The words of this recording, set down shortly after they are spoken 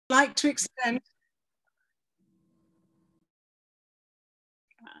like to extend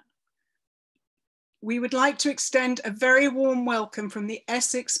We would like to extend a very warm welcome from the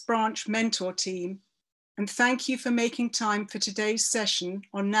Essex branch mentor team and thank you for making time for today's session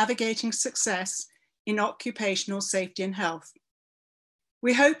on navigating success in occupational safety and health.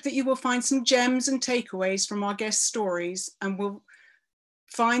 We hope that you will find some gems and takeaways from our guest stories and will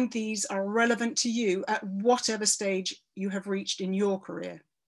find these are relevant to you at whatever stage you have reached in your career.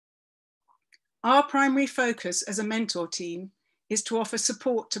 Our primary focus as a mentor team is to offer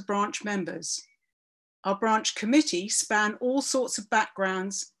support to branch members. Our branch committee span all sorts of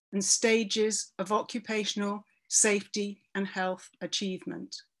backgrounds and stages of occupational safety and health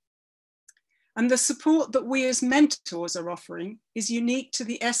achievement. And the support that we as mentors are offering is unique to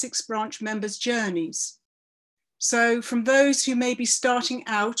the Essex branch members' journeys. So from those who may be starting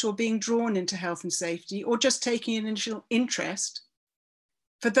out or being drawn into health and safety or just taking an initial interest,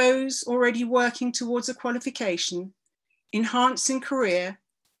 for those already working towards a qualification, enhancing career,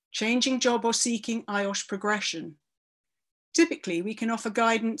 changing job or seeking IOSH progression. Typically, we can offer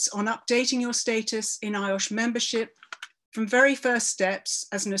guidance on updating your status in IOSH membership from very first steps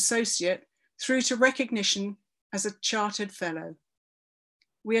as an associate through to recognition as a chartered fellow.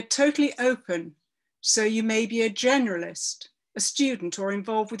 We are totally open, so you may be a generalist, a student or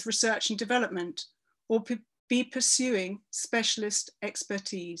involved with research and development, or be pursuing specialist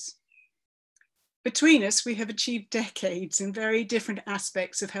expertise. Between us, we have achieved decades in very different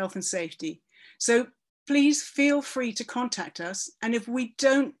aspects of health and safety. So please feel free to contact us. And if we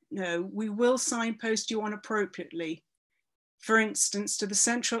don't know, we will signpost you on appropriately. For instance, to the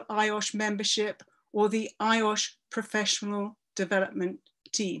Central IOSH membership or the IOSH professional development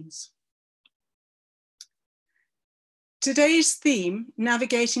teams. Today's theme,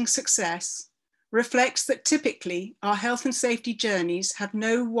 Navigating Success, reflects that typically our health and safety journeys have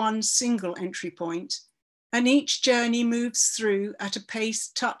no one single entry point, and each journey moves through at a pace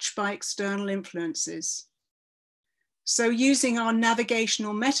touched by external influences. So using our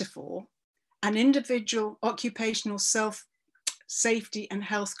navigational metaphor, an individual occupational safety and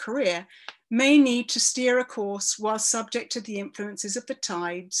health career may need to steer a course while subject to the influences of the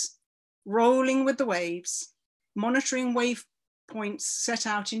tides, rolling with the waves, monitoring wave points set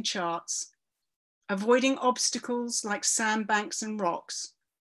out in charts, avoiding obstacles like sandbanks and rocks,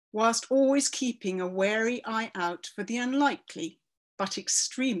 whilst always keeping a wary eye out for the unlikely but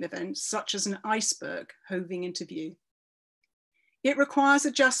extreme events such as an iceberg hoving into view. It requires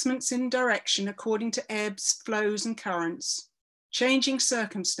adjustments in direction according to ebbs, flows and currents, changing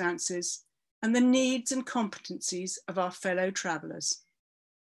circumstances and the needs and competencies of our fellow travellers.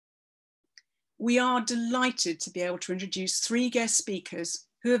 We are delighted to be able to introduce 3 guest speakers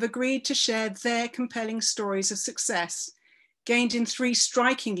who have agreed to share their compelling stories of success gained in 3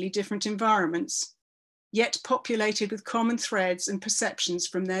 strikingly different environments, yet populated with common threads and perceptions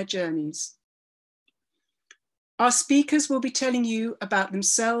from their journeys. Our speakers will be telling you about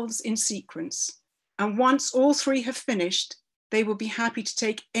themselves in sequence, and once all 3 have finished, they will be happy to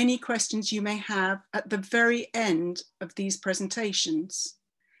take any questions you may have at the very end of these presentations.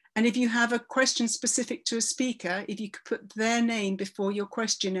 And if you have a question specific to a speaker, if you could put their name before your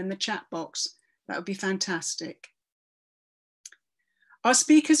question in the chat box, that would be fantastic. Our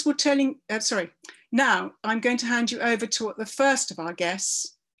speakers will now I'm going to hand you over to the first of our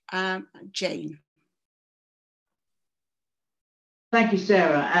guests, Jane. Thank you,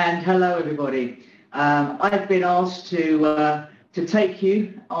 Sarah, and hello, everybody. I've been asked to take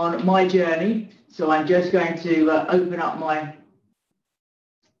you on my journey, so I'm just going to open up my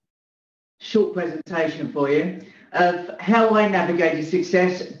short presentation for you of how I navigated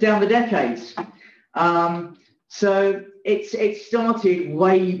success down the decades. So it started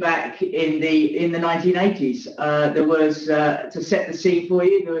way back in the 1980s. There was to set the scene for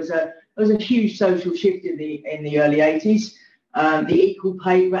you. There was a huge social shift in the early 80s. The Equal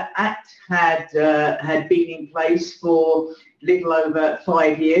Pay Act had been in place for little over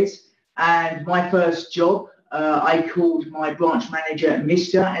 5 years, and my first job, I called my branch manager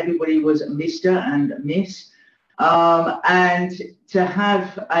Mr. Everybody was Mr. and Miss. And to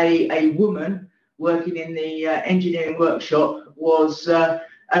have a woman working in the engineering workshop was a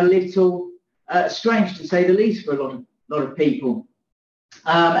little strange, to say the least, for a lot of people.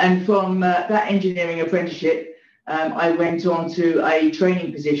 And from that engineering apprenticeship, I went on to a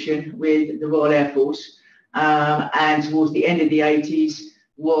training position with the Royal Air Force. And towards the end of the 80s,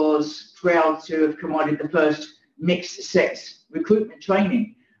 was proud to have commanded the first mixed sex recruitment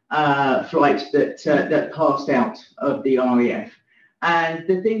training flight that passed out of the RAF. And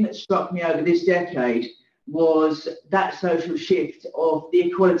the thing that struck me over this decade was that social shift of the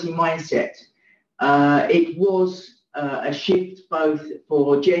equality mindset. It was a shift both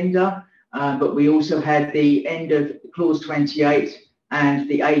for gender, but we also had the end of Clause 28 and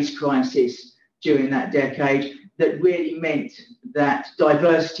the AIDS crisis during that decade that really meant that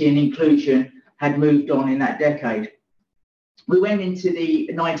diversity and inclusion had moved on in that decade. We went into the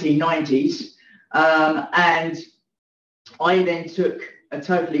 1990s, and I then took a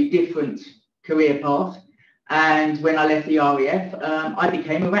totally different career path. And when I left the RAF, I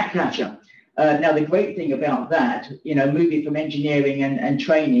became a rat catcher. Now, the great thing about that, you know, moving from engineering and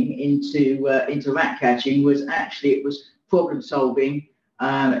training into rat catching was actually it was problem solving,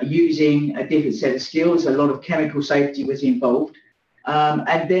 using a different set of skills. A lot of chemical safety was involved.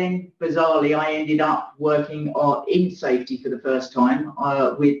 And then, bizarrely, I ended up working in safety for the first time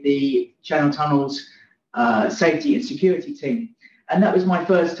with the Channel Tunnels safety and security team. And that was my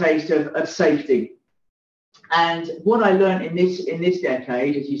first taste of safety. And what I learned in this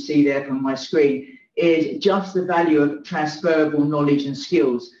decade, as you see there from my screen, is just the value of transferable knowledge and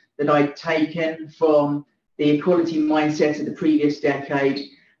skills that I'd taken from the equality mindset of the previous decade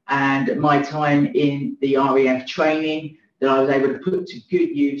and my time in the RAF training that I was able to put to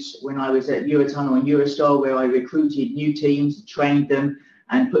good use when I was at Eurotunnel and Eurostar, where I recruited new teams, trained them,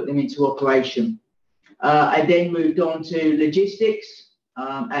 and put them into operation. I then moved on to logistics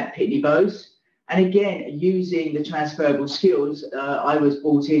at Pitney Bowes. And again, using the transferable skills, I was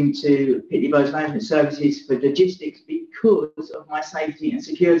brought into Pitney Bowes Management Services for logistics because of my safety and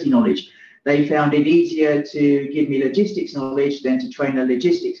security knowledge. They found it easier to give me logistics knowledge than to train a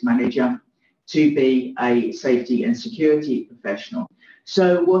logistics manager to be a safety and security professional.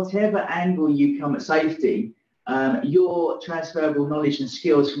 So whatever angle you come at safety, your transferable knowledge and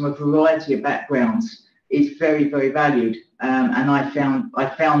skills from a variety of backgrounds is very, very valued. And I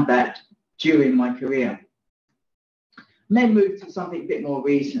found that during my career. And then moved to something a bit more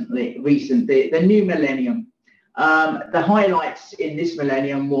recent, the new millennium. The highlights in this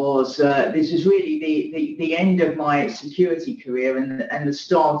millennium was, this was really the end of my security career and the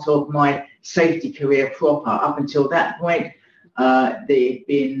start of my safety career proper. Up until that point,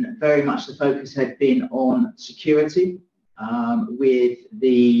 very much the focus had been on security with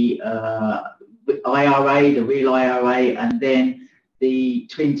the IRA, the real IRA, and then the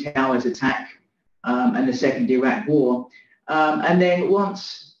Twin Towers attack and the second Iraq War. And then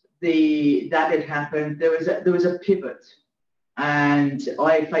once that had happened, there was a pivot, and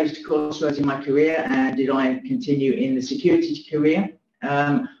I faced crossroads in my career. And did I continue in the security career,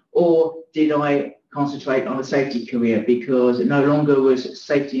 or did I concentrate on a safety career? Because no longer was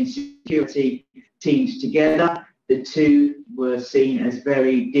safety and security teamed together. The two were seen as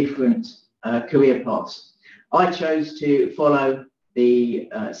very different career paths. I chose to follow the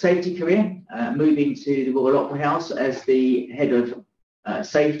safety career, moving to the Royal Opera House as the head of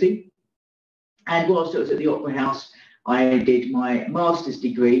safety. And whilst I was at the Opera House, I did my master's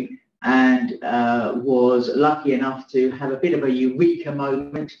degree and was lucky enough to have a bit of a eureka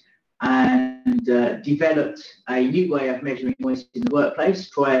moment and developed a new way of measuring noise in the workplace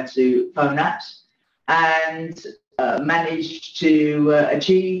prior to phone apps, and managed to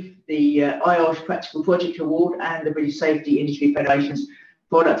achieve the IOSH Practical Project Award and the British Safety Industry Federation's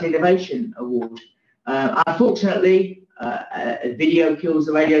Product Innovation Award. Unfortunately, video kills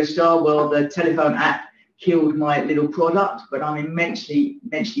the radio star. Well, the telephone app killed my little product, but I'm immensely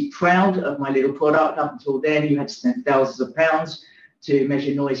proud of my little product. Up until then, you had to spend thousands of pounds to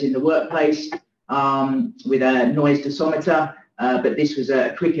measure noise in the workplace with a noise dosimeter. But this was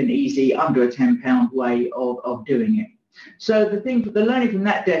a quick and easy, under a £10 way of doing it. So the learning from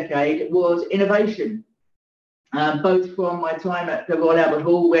that decade was innovation, both from my time at the Royal Albert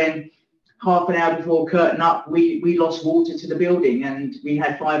Hall, when half an hour before curtain up, we lost water to the building, and we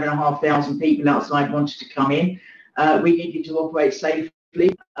had 5,500 people outside wanted to come in. We needed to operate safely.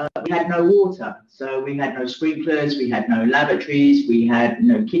 We had no water, so we had no sprinklers, we had no lavatories, we had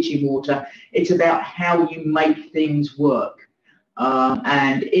no kitchen water. It's about how you make things work.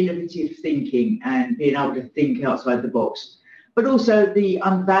 And innovative thinking and being able to think outside the box, but also the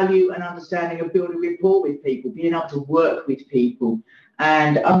value and understanding of building rapport with people, being able to work with people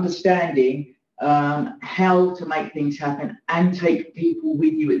and understanding how to make things happen and take people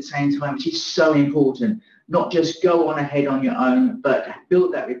with you at the same time, which is so important. Not just go on ahead on your own, but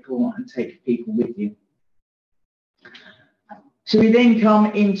build that rapport and take people with you. So we then come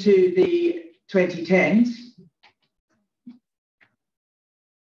into the 2010s.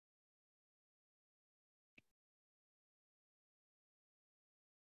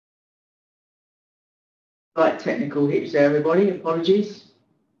 Like technical hits there, everybody. Apologies.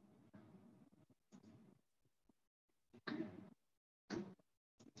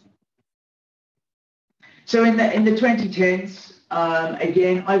 So in the 2010s,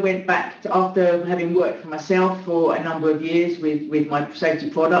 again, I went back after having worked for myself for a number of years with my safety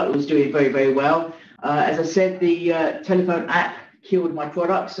product. It was doing very, very well. As I said, the telephone app killed my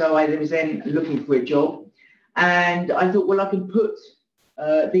product, so I was then looking for a job. And I thought, well, I can put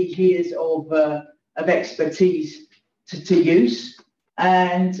these years of expertise to use.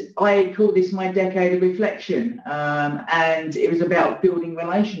 And I call this my decade of reflection. And it was about building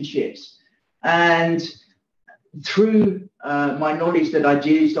relationships. And through my knowledge that I'd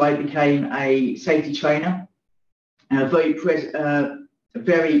used, I became a safety trainer. Very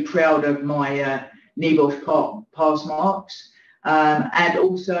proud of my IOSH pass marks. And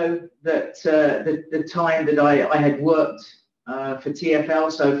also that the time that I had worked for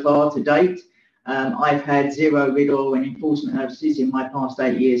TfL so far to date, I've had 0 RIDDOR and enforcement notices in my past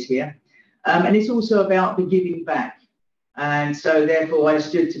 8 years here. And it's also about the giving back. And so therefore I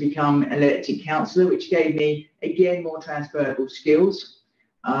stood to become an elected councillor, which gave me, again, more transferable skills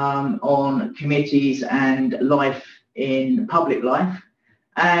on committees and life in public life,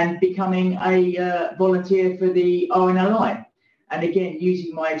 and becoming a volunteer for the RNLI. And again,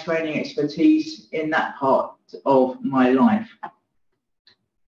 using my training expertise in that part of my life.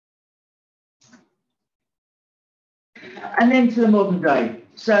 And then to the modern day.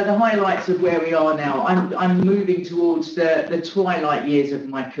 So the highlights of where we are now. I'm moving towards the twilight years of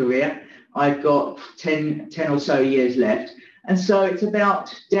my career. I've got 10 or so years left. And so it's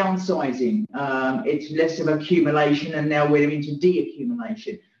about downsizing. It's less of accumulation, and now we're into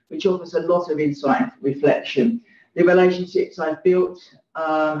de-accumulation, which offers a lot of insight and reflection. The relationships I've built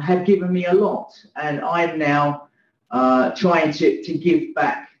have given me a lot, and I'm now trying to give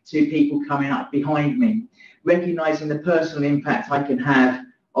back to people coming up behind me, recognizing the personal impact I can have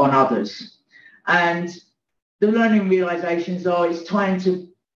on others. And the learning realizations are it's time to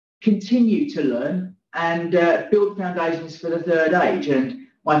continue to learn and build foundations for the third age. And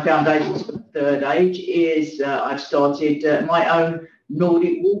my foundations for the third age is I've started my own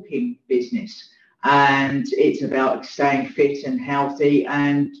Nordic walking business. And it's about staying fit and healthy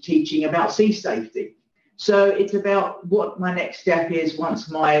and teaching about sea safety. So it's about what my next step is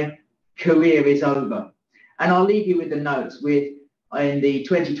once my career is over. And I'll leave you with the notes in the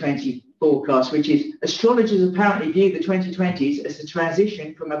 2020 forecast, which is astrologers apparently view the 2020s as a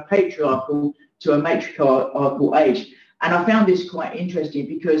transition from a patriarchal to a matriarchal age. And I found this quite interesting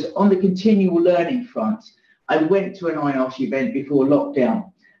because on the continual learning front, I went to an IOSH event before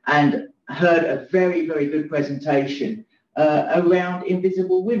lockdown and heard a very, very good presentation around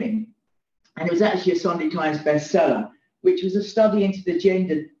invisible women. And it was actually a Sunday Times bestseller, which was a study into the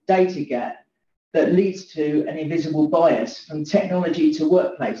gender data gap that leads to an invisible bias from technology to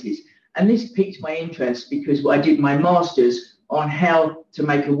workplaces. And this piqued my interest because I did my master's on how to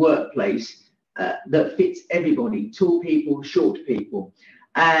make a workplace that fits everybody, tall people, short people.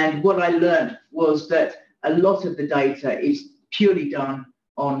 And what I learned was that a lot of the data is purely done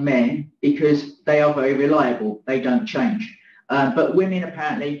on men because they are very reliable, they don't change. But women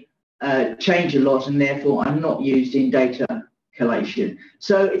apparently change a lot, and therefore are not used in data collation.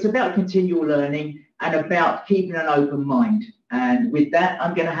 So it's about continual learning and about keeping an open mind. And with that,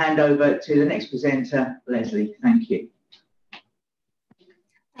 I'm going to hand over to the next presenter, Leslie. Thank you.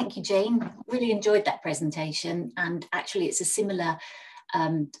 Thank you, Jane. Really enjoyed that presentation, and actually it's a similar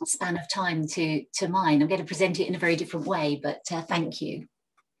span of time to mine. I'm going to present it in a very different way, but thank you.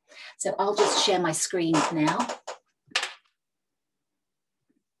 So I'll just share my screen now.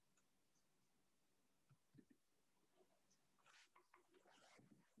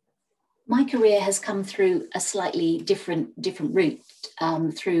 My career has come through a slightly different route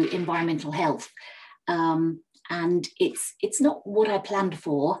through environmental health. And it's not what I planned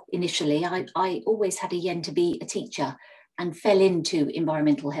for initially. I always had a yen to be a teacher and fell into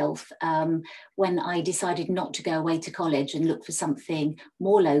environmental health when I decided not to go away to college and look for something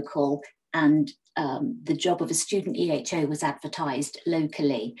more local, and the job of a student EHO was advertised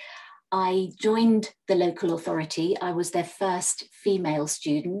locally. I joined the local authority. I was their first female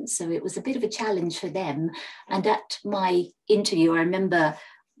student, so it was a bit of a challenge for them. And at my interview, I remember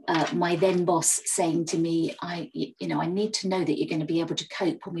my then boss saying to me, I need to know that you're going to be able to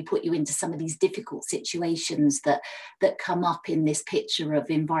cope when we put you into some of these difficult situations that come up in this picture of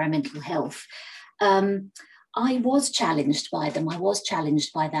environmental health. I was challenged by them. I was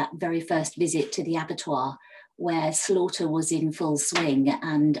challenged by that very first visit to the abattoir, where slaughter was in full swing,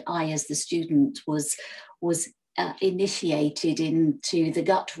 and I, as the student, was initiated into the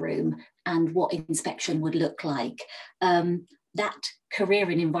gut room and what inspection would look like. That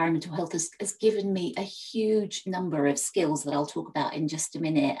career in environmental health has given me a huge number of skills that I'll talk about in just a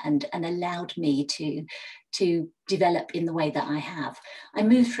minute, and allowed me to develop in the way that I have. I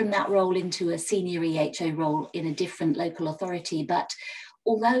moved from that role into a senior EHO role in a different local authority, but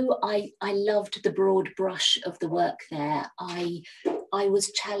although I loved the broad brush of the work there, I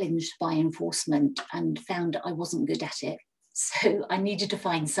was challenged by enforcement and found I wasn't good at it. So I needed to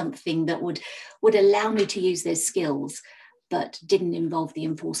find something that would allow me to use those skills, but didn't involve the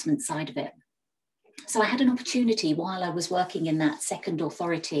enforcement side of it. So I had an opportunity while I was working in that second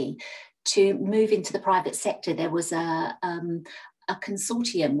authority to move into the private sector. There was a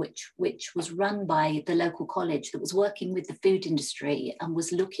consortium which was run by the local college that was working with the food industry and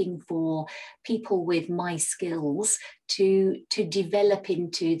was looking for people with my skills to develop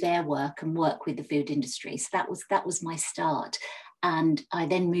into their work and work with the food industry. So that was my start. And I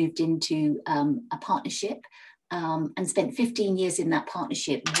then moved into a partnership and spent 15 years in that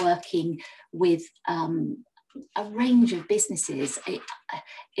partnership working with a range of businesses.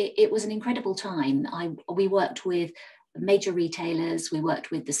 It was an incredible time. We worked with major retailers, we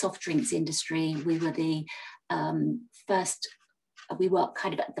worked with the soft drinks industry, we were the we worked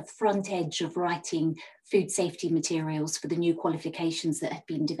kind of at the front edge of writing food safety materials for the new qualifications that had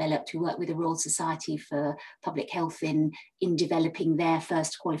been developed. We worked with the Royal Society for Public Health in developing their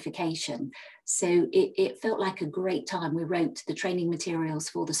first qualification. So it felt like a great time. We wrote the training materials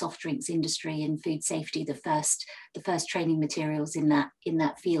for the soft drinks industry in food safety, the first training materials in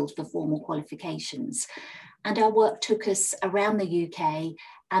that field for formal qualifications. And our work took us around the UK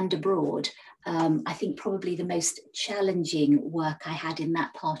and abroad. I think probably the most challenging work I had in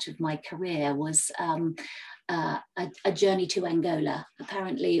that part of my career was a journey to Angola.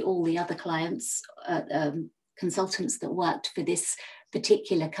 Apparently all the other clients, consultants that worked for this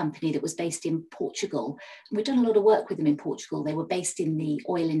particular company that was based in Portugal, and we'd done a lot of work with them in Portugal. They were based in the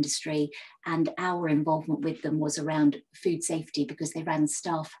oil industry, and our involvement with them was around food safety because they ran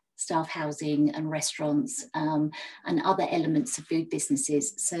staff housing and restaurants and other elements of food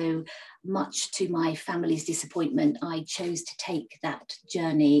businesses. So much to my family's disappointment, I chose to take that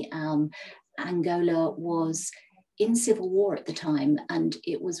journey. Angola was in civil war at the time, and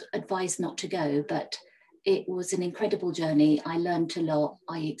it was advised not to go, but it was an incredible journey. I learned a lot.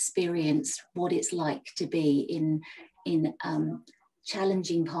 I experienced what it's like to be in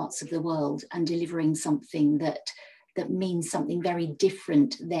challenging parts of the world and delivering something that means something very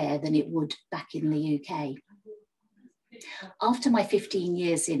different there than it would back in the UK. After my 15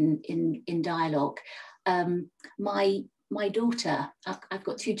 years in dialogue, my daughter, I've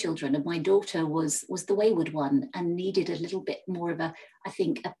got two children, and my daughter was the wayward one and needed a little bit more of a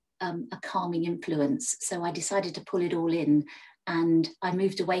calming influence. So I decided to pull it all in, and I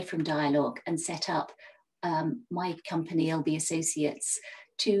moved away from dialogue and set up my company, LB Associates,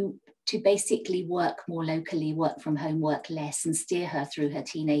 to basically work more locally, work from home, work less, and steer her through her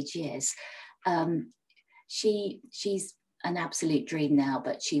teenage years. She's an absolute dream now,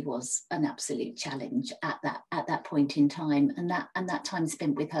 but she was an absolute challenge at that point in time, and that time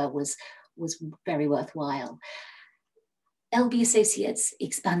spent with her was very worthwhile. LB Associates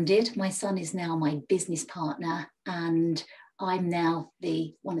expanded. My son is now my business partner, and I'm now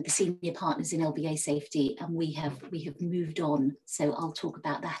one of the senior partners in LBA Safety, and we have moved on. So I'll talk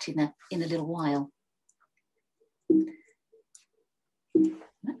about that in a little while.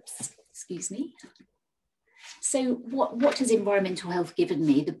 Oops, excuse me. So what has environmental health given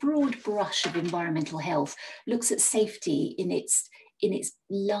me? The broad brush of environmental health looks at safety in its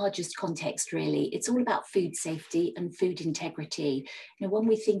largest context, really. It's all about food safety and food integrity. You know, when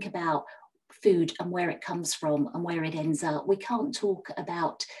we think about food and where it comes from and where it ends up, we can't talk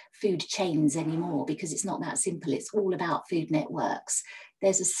about food chains anymore because it's not that simple. It's all about food networks.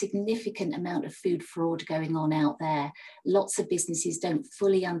 There's a significant amount of food fraud going on out there. Lots of businesses don't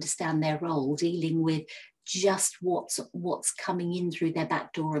fully understand their role dealing with just what's coming in through their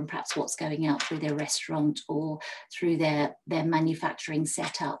back door and perhaps what's going out through their restaurant or through their manufacturing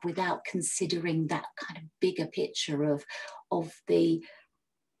setup, without considering that kind of bigger picture of the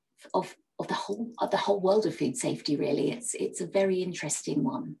whole world of food safety. Really, it's a very interesting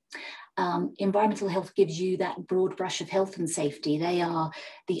one. Environmental health gives you that broad brush of health and safety. They are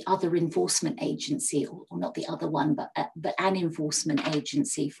the other enforcement agency, or not the other one, but an enforcement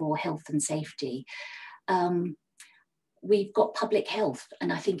agency for health and safety. We've got public health,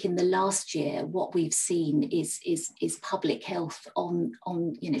 and I think in the last year what we've seen is public health on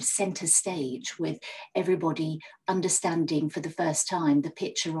centre stage, with everybody understanding for the first time the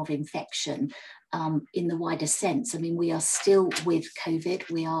picture of infection in the wider sense. I mean, we are still with COVID.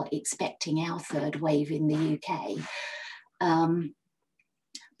 We are expecting our third wave in the UK.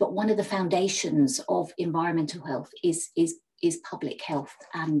 But one of the foundations of environmental health is public health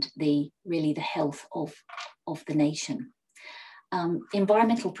and really the health of the nation.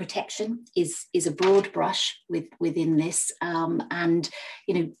 Environmental protection is a broad brush within this, and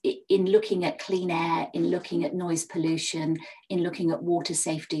in looking at clean air, in looking at noise pollution, in looking at water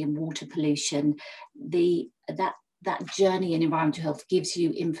safety and water pollution, that journey in environmental health gives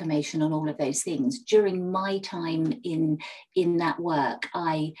you information on all of those things. During my time in that work,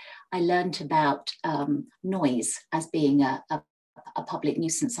 I learned about noise as being a public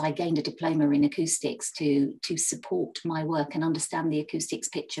nuisance. I gained a diploma in acoustics to support my work and understand the acoustics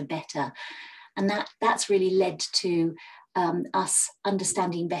picture better. And that's really led to us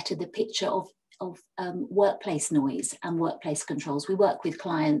understanding better the picture of workplace noise and workplace controls. We work with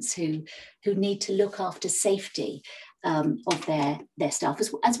clients who need to look after safety of their staff,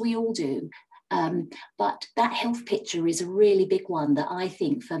 as we all do. But that health picture is a really big one that I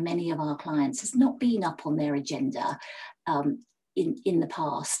think for many of our clients has not been up on their agenda in the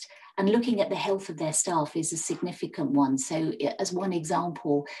past. And looking at the health of their staff is a significant one. So as one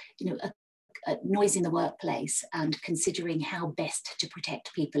example, a noise in the workplace and considering how best to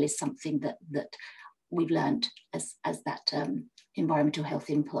protect people is something that we've learned as that environmental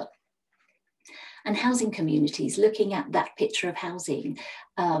health input. And housing communities, looking at that picture of housing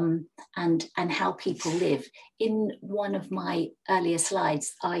and how people live. In one of my earlier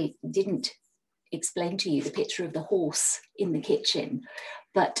slides, I didn't explain to you the picture of the horse in the kitchen,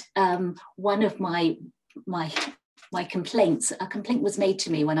 but one of my complaints, a complaint was made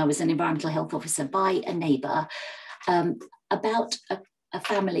to me when I was an environmental health officer by a neighbour about a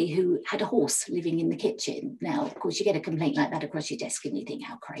family who had a horse living in the kitchen. Now, of course, you get a complaint like that across your desk and you think,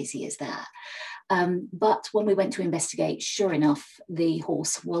 how crazy is that? But when we went to investigate, sure enough, the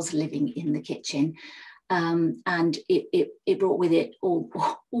horse was living in the kitchen. And it brought with it all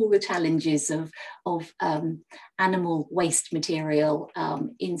the challenges of animal waste material,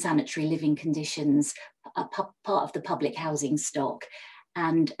 insanitary living conditions, part of the public housing stock,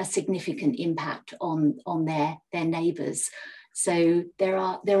 and a significant impact on their neighbours. So there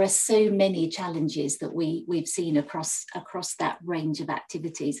are so many challenges that we've seen across that range of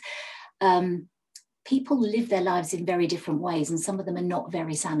activities. People live their lives in very different ways, and some of them are not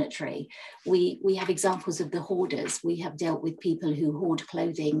very sanitary. We have examples of the hoarders. We have dealt with people who hoard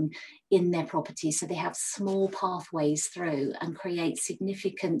clothing in their property, so they have small pathways through and create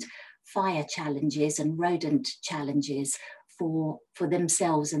significant fire challenges and rodent challenges for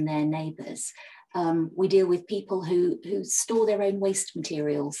themselves and their neighbours. We deal with people who store their own waste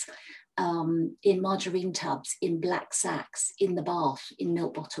materials in margarine tubs, in black sacks, in the bath, in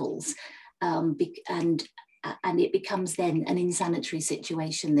milk bottles. And it becomes then an insanitary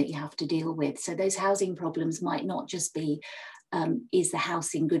situation that you have to deal with. So those housing problems might not just be, is the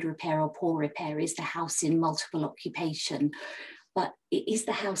house in good repair or poor repair? Is the house in multiple occupation? But is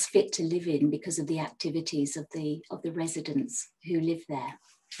the house fit to live in because of the activities of the residents who live there?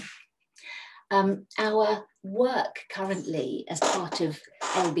 Our work currently as part of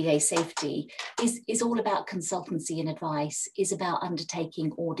LBA Safety is all about consultancy and advice, is about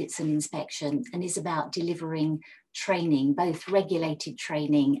undertaking audits and inspection, and is about delivering training, both regulated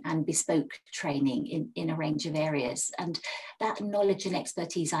training and bespoke training in a range of areas. And that knowledge and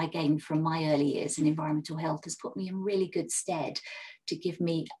expertise I gained from my early years in environmental health has put me in really good stead to give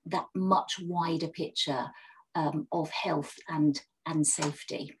me that much wider picture of health and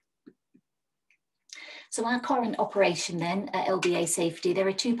safety. So our current operation then at LBA Safety, there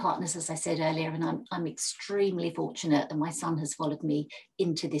are two partners, as I said earlier, and I'm extremely fortunate that my son has followed me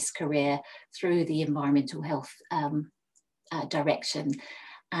into this career through the environmental health direction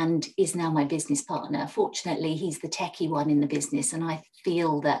and is now my business partner. Fortunately, he's the techie one in the business, and I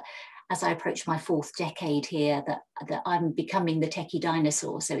feel that as I approach my 4th decade here, that I'm becoming the techie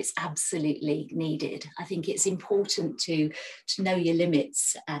dinosaur, so it's absolutely needed. I think it's important to know your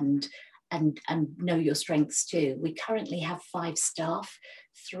limits and know your strengths too. We currently have 5 staff.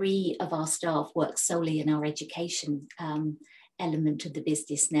 3 of our staff work solely in our education element of the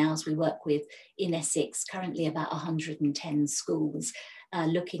business now, as we work with, in Essex, currently about 110 schools,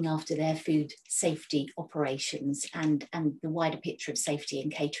 looking after their food safety operations and the wider picture of safety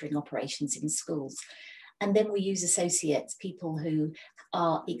and catering operations in schools. And then we use associates, people who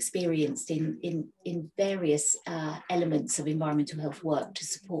are experienced in various elements of environmental health work to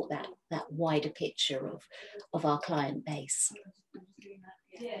support that wider picture of our client base.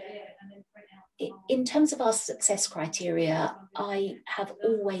 In terms of our success criteria, I have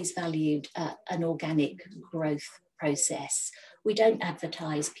always valued an organic growth process. We don't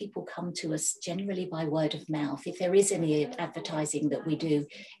advertise. People come to us generally by word of mouth. If there is any advertising that we do,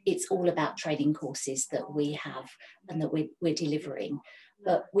 it's all about training courses that we have and that we're delivering.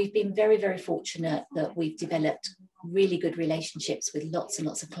 But we've been very, very fortunate that we've developed really good relationships with lots and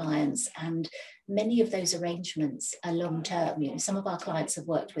lots of clients, and many of those arrangements are long term. You know, some of our clients have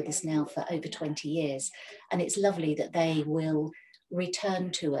worked with us now for over 20 years, and it's lovely that they will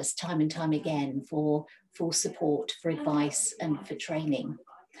return to us time and time again for support, for advice, and for training.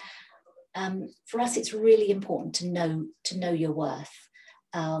 For us, it's really important to know your worth.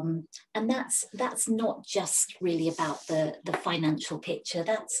 And that's not just really about the financial picture.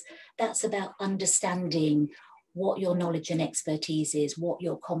 That's about understanding what your knowledge and expertise is, what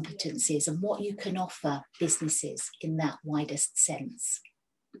your competence is, and what you can offer businesses in that widest sense.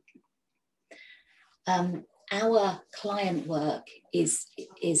 Our client work is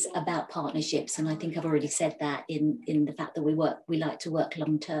about partnerships, and I think I've already said that in the fact that we like to work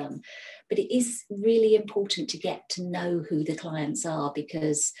long term. But it is really important to get to know who the clients are,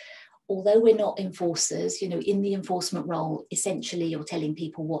 because although we're not enforcers, you know, in the enforcement role, essentially you're telling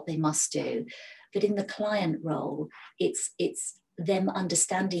people what they must do. But in the client role, it's them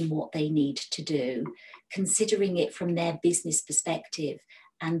understanding what they need to do, considering it from their business perspective,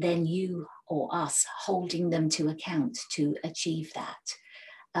 and then you or us holding them to account to achieve that.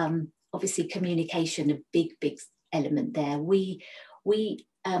 Obviously, communication, a big element there. We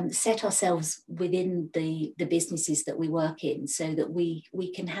set ourselves within the businesses that we work in so that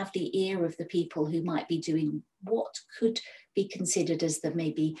we can have the ear of the people who might be doing what could be considered as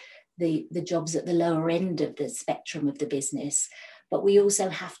maybe the jobs at the lower end of the spectrum of the business. But we also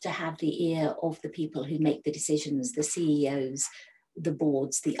have to have the ear of the people who make the decisions, the CEOs, the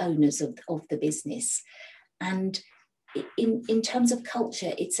boards, the owners of the business. And in terms of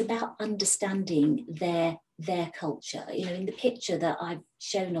culture, it's about understanding their culture. You know, in the picture that I've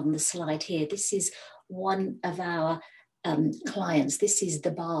shown on the slide here, this is one of our clients. This is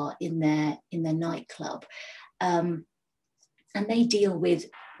the bar in their nightclub. And they deal with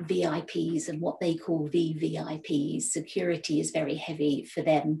VIPs and what they call VVIPs. Security is very heavy for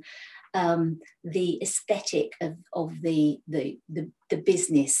them. The aesthetic of the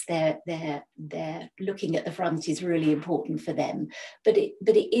business, they're looking at the front is really important for them. But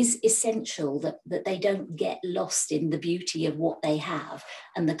it is essential that they don't get lost in the beauty of what they have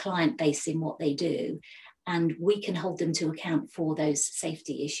and the client base in what they do. And we can hold them to account for those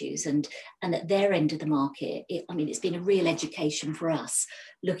safety issues. And at their end of the market, it's been a real education for us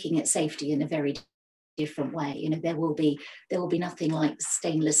looking at safety in a very different way. You know, there will be nothing like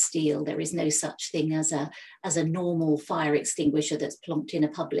stainless steel. There is no such thing as a normal fire extinguisher that's plonked in a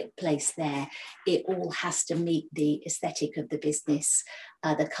public place there. It all has to meet the aesthetic of the business,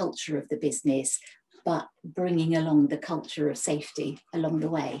 the culture of the business, but bringing along the culture of safety along the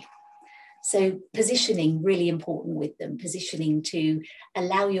way. So positioning, really important with them, positioning to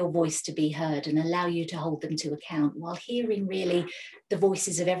allow your voice to be heard and allow you to hold them to account while hearing really the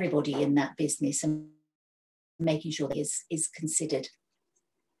voices of everybody in that business and making sure that is considered.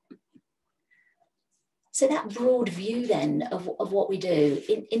 So that broad view then of what we do,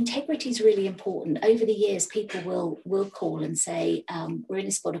 integrity is really important. Over the years, people will call and say, we're in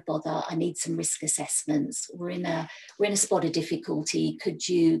a spot of bother, I need some risk assessments, we're in a spot of difficulty, could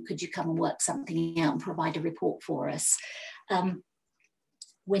you come and work something out and provide a report for us?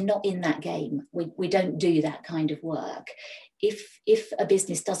 We're not in that game. We don't do that kind of work. If a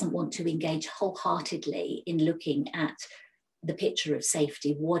business doesn't want to engage wholeheartedly in looking at the picture of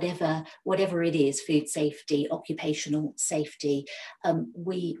safety, whatever it is, food safety, occupational safety,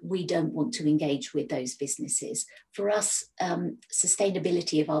 we don't want to engage with those businesses. For us,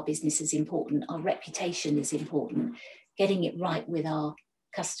 sustainability of our business is important. Our reputation is important. Getting it right with our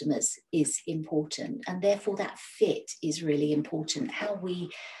customers is important. And therefore that fit is really important.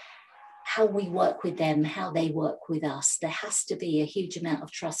 How we work with them, how they work with us. There has to be a huge amount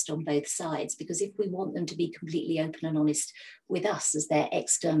of trust on both sides, because if we want them to be completely open and honest with us as their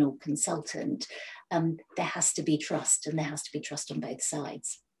external consultant, there has to be trust, and there has to be trust on both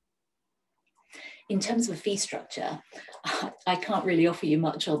sides. In terms of a fee structure, I can't really offer you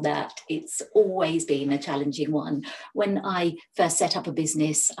much on that. It's always been a challenging one. When I first set up a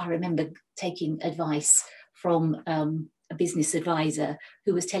business, I remember taking advice from a business advisor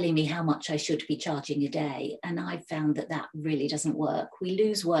who was telling me how much I should be charging a day. And I found that really doesn't work. We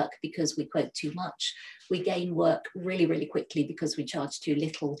lose work because we quote too much. We gain work really, really quickly because we charge too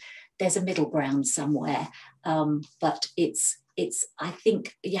little. There's a middle ground somewhere. But I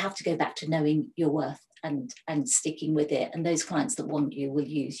think you have to go back to knowing your worth and sticking with it. And those clients that want you will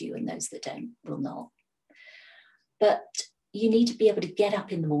use you, and those that don't will not. but you need to be able to get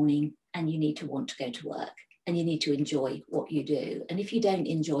up in the morning and you need to want to go to work and you need to enjoy what you do. And if you don't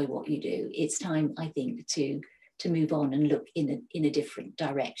enjoy what you do, it's time, I think, to move on and look in a different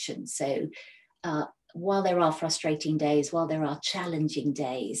direction. So while there are frustrating days, while there are challenging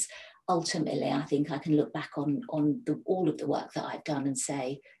days, ultimately, I think I can look back on all of the work that I've done and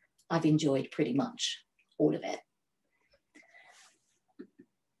say, I've enjoyed pretty much all of it.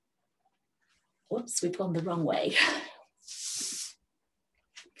 Whoops, we've gone the wrong way.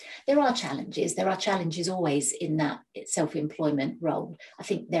 There are challenges always in that self-employment role. I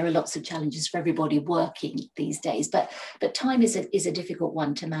think there are lots of challenges for everybody working these days, but time is a difficult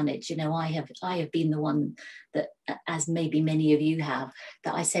one to manage. You know, I have been the one that, as maybe many of you have,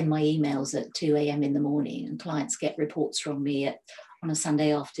 that I send my emails at 2 a.m. in the morning and clients get reports from me on a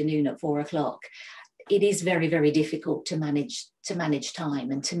Sunday afternoon at 4 o'clock. It is very, very difficult to manage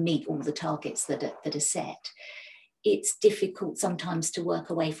time and to meet all the targets that are set. It's difficult sometimes to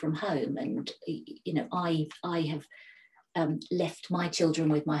work away from home, and you know, I have left my children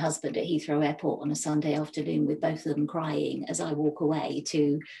with my husband at Heathrow Airport on a Sunday afternoon with both of them crying as I walk away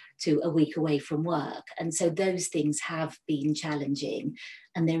to a week away from work. And so those things have been challenging,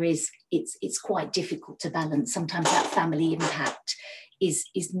 and it's quite difficult to balance. Sometimes that family impact is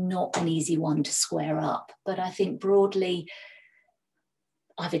not an easy one to square up, but I think broadly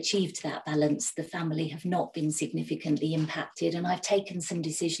I've achieved that balance. The family have not been significantly impacted, and I've taken some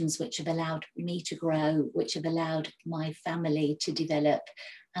decisions which have allowed me to grow, which have allowed my family to develop,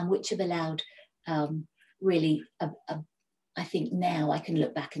 and which have allowed really, I think now I can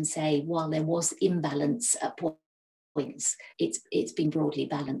look back and say, while there was imbalance at points, it's been broadly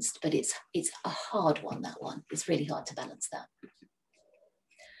balanced, but it's a hard one, that one. It's really hard to balance that.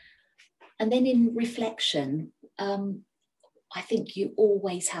 And then in reflection, I think you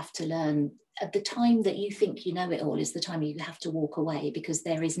always have to learn. At the time that you think you know it all is the time you have to walk away, because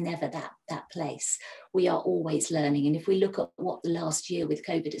there is never that place. We are always learning. And if we look at what the last year with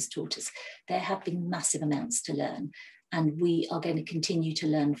COVID has taught us, there have been massive amounts to learn. And we are going to continue to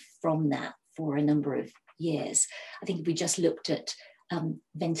learn from that for a number of years. I think if we just looked at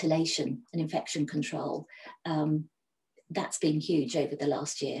ventilation and infection control, that's been huge over the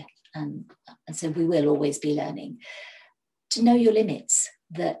last year. And so we will always be learning. To know your limits,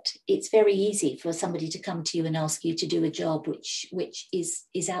 that it's very easy for somebody to come to you and ask you to do a job which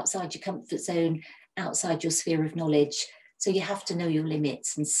is outside your comfort zone, outside your sphere of knowledge. So you have to know your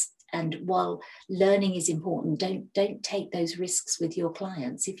limits. And while learning is important, don't take those risks with your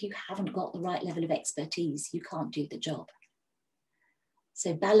clients. If you haven't got the right level of expertise, you can't do the job.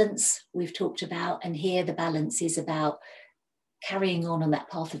 So balance we've talked about, and here the balance is about carrying on that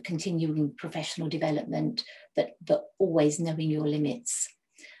path of continuing professional development, but always knowing your limits.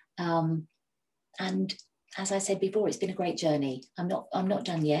 And as I said before, it's been a great journey. I'm not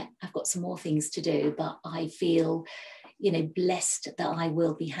done yet. I've got some more things to do, but I feel, you know, blessed that I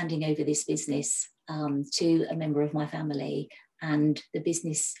will be handing over this business to a member of my family. And the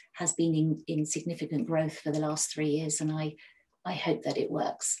business has been in significant growth for the last 3 years, and I hope that it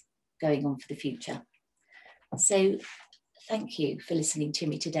works going on for the future. So thank you for listening to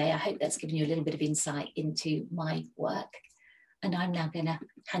me today. I hope that's given you a little bit of insight into my work. And I'm now going to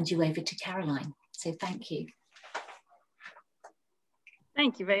hand you over to Caroline. So thank you.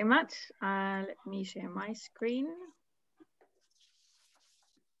 Thank you very much. Let me share my screen.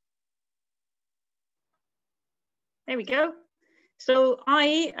 There we go. So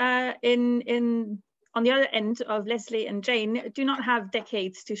I, on the other end of Leslie and Jane, do not have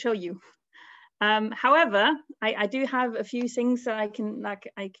decades to show you. However, I do have a few things that I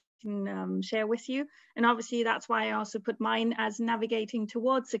can share with you. And obviously that's why I also put mine as navigating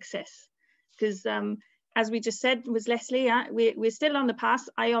towards success. Because as we just said with Leslie, we're still on the path.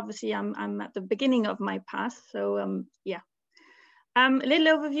 I'm at the beginning of my path. So yeah. A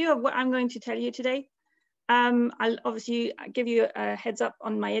little overview of what I'm going to tell you today. I'll obviously give you a heads up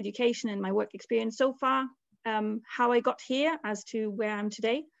on my education and my work experience so far, how I got here as to where I'm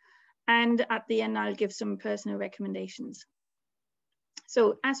today. And at the end, I'll give some personal recommendations.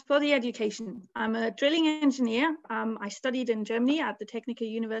 So as for the education, I'm a drilling engineer. I studied in Germany at the Technical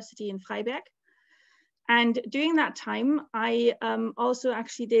University in Freiberg. And during that time, I also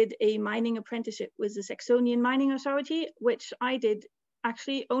actually did a mining apprenticeship with the Saxonian Mining Authority, which I did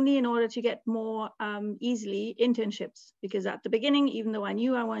actually only in order to get more easily internships. Because at the beginning, even though I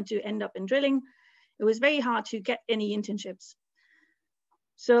knew I wanted to end up in drilling, it was very hard to get any internships.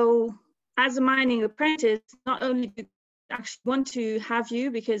 So as a mining apprentice, not only do they actually want to have you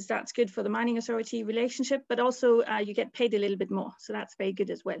because that's good for the mining authority relationship, but also you get paid a little bit more. So that's very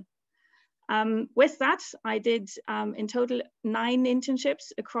good as well. With that, I did in total 9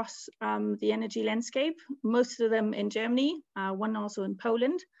 internships across the energy landscape, most of them in Germany, one also in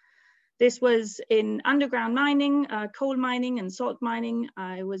Poland. This was in underground mining, coal mining and salt mining.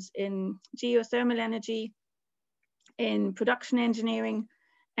 I was in geothermal energy, in production engineering,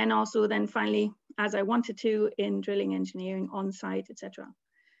 and also then finally, as I wanted to, in drilling engineering on site, etc.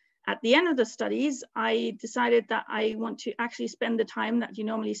 At the end of the studies, I decided that I want to actually spend the time that you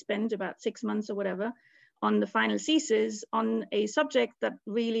normally spend, about 6 months or whatever, on the final thesis on a subject that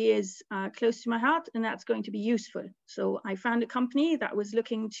really is close to my heart, and that's going to be useful. So I found a company that was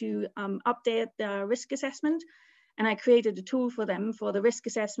looking to update their risk assessment, and I created a tool for them for the risk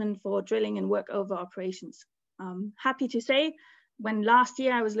assessment for drilling and workover operations. Happy to say, when last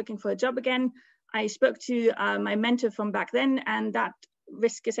year I was looking for a job again, I spoke to my mentor from back then, and that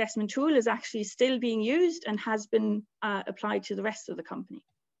risk assessment tool is actually still being used and has been applied to the rest of the company.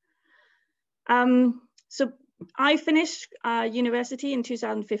 So I finished university in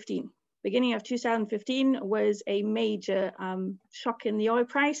 2015. Beginning of 2015 was a major shock in the oil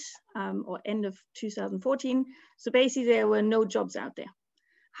price, or end of 2014. So basically there were no jobs out there.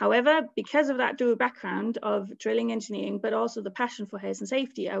 However, because of that dual background of drilling engineering, but also the passion for health and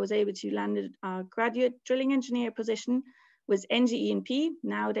safety, I was able to land a graduate drilling engineer position with NGE&P,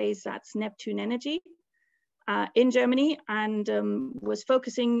 nowadays that's Neptune Energy, in Germany, and was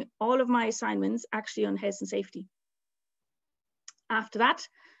focusing all of my assignments actually on health and safety. After that,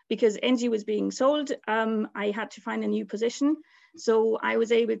 because NG was being sold, I had to find a new position. So I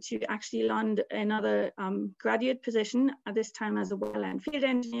was able to actually land another graduate position, at this time as a well and field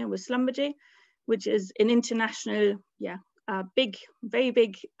engineer with Schlumberger, which is an international, big, very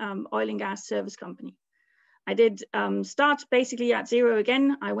big oil and gas service company. I did start basically at zero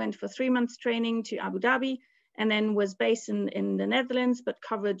again. I went for 3 months training to Abu Dhabi, and then was based in the Netherlands, but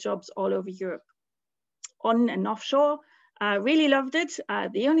covered jobs all over Europe, on and offshore. Really loved it.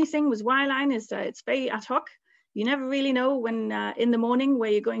 The only thing with wireline is that it's very ad hoc. You never really know when in the morning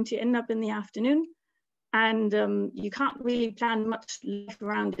where you're going to end up in the afternoon, and you can't really plan much life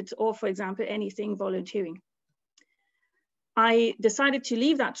around it, or for example, anything volunteering. I decided to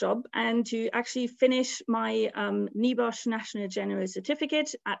leave that job and to actually finish my IOSH National General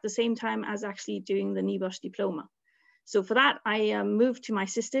Certificate at the same time as actually doing the IOSH diploma. So for that, I moved to my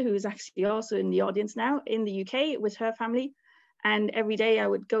sister, who is actually also in the audience now, in the UK with her family. And every day I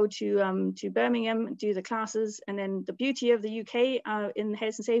would go to Birmingham, do the classes. And then the beauty of the UK in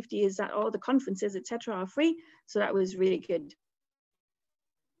health and safety is that all the conferences, etc., are free. So that was really good.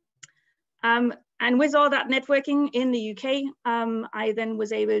 And with all that networking in the UK, I then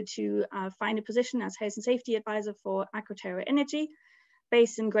was able to find a position as health and safety advisor for Aquaterra Energy,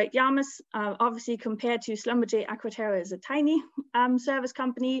 based in Great Yarmouth. Obviously, compared to Schlumberger, Aquaterra is a tiny service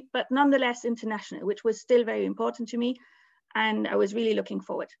company, but nonetheless international, which was still very important to me. And I was really looking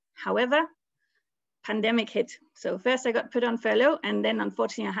forward. However, pandemic hit. So first I got put on furlough, and then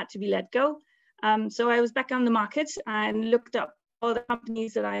unfortunately I had to be let go. So I was back on the market and looked up all the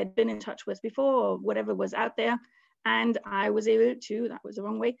companies that I had been in touch with before, or whatever was out there. And I was able to, that was the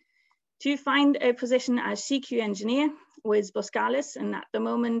wrong way, to find a position as CQ engineer with Boskalis. And at the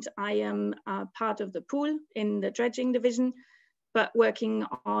moment I am part of the pool in the dredging division, but working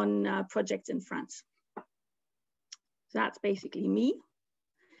on projects in France. So that's basically me.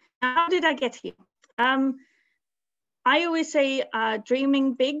 How did I get here? I always say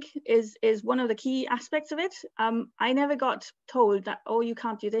dreaming big is one of the key aspects of it. I never got told that, oh, you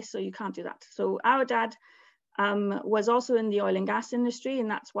can't do this or you can't do that. So our dad was also in the oil and gas industry, and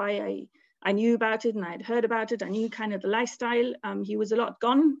that's why I knew about it and I'd heard about it. I knew kind of the lifestyle. He was a lot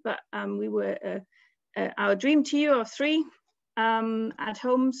gone, but we were our dream trio of 3 at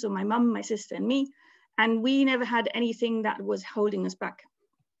home. So my mum, my sister and me, and we never had anything that was holding us back.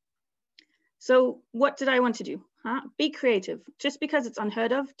 So what did I want to do? Be creative. Just because it's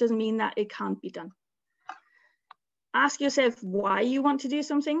unheard of doesn't mean that it can't be done. Ask yourself why you want to do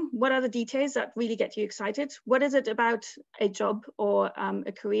something. What are the details that really get you excited? What is it about a job or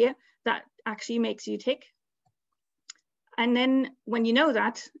a career that actually makes you tick? And then when you know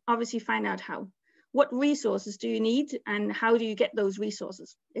that, obviously find out how. What resources do you need and how do you get those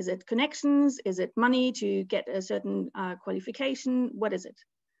resources? Is it connections? Is it money to get a certain qualification? What is it?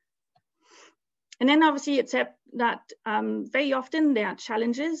 And then obviously accept that very often there are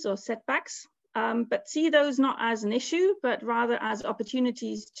challenges or setbacks, but see those not as an issue, but rather as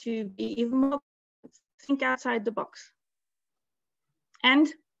opportunities to be even more, think outside the box.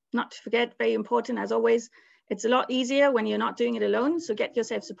 And not to forget, very important as always, it's a lot easier when you're not doing it alone, so get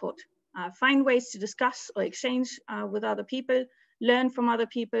yourself support. Find ways to discuss or exchange with other people, learn from other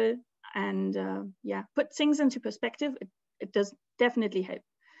people, yeah, put things into perspective. It does definitely help.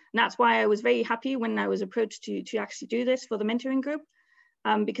 And that's why I was very happy when I was approached to actually do this for the mentoring group,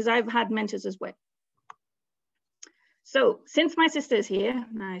 because I've had mentors as well. So since my sister is here,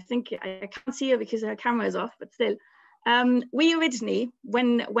 and I think I can't see her because her camera is off, but still, we originally,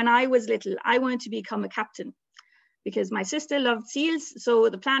 when I was little, I wanted to become a captain because my sister loved seals. So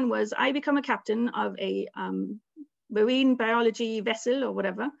the plan was I become a captain of a marine biology vessel or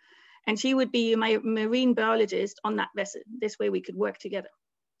whatever, and she would be my marine biologist on that vessel. This way we could work together.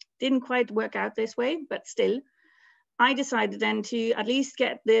 Didn't quite work out this way, but still, I decided then to at least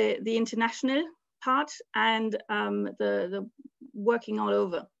get the international part and the working all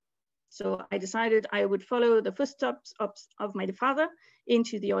over. So I decided I would follow the footsteps of my father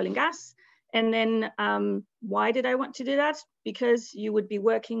into the oil and gas. And then why did I want to do that? Because you would be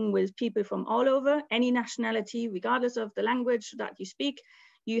working with people from all over, any nationality, regardless of the language that you speak.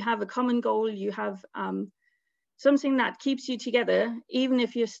 You have a common goal, you have something that keeps you together, even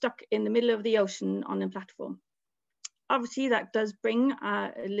if you're stuck in the middle of the ocean on a platform. Obviously, that does bring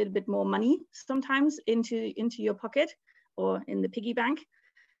a little bit more money sometimes into your pocket or in the piggy bank,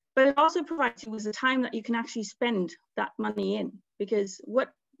 but it also provides you with the time that you can actually spend that money in, because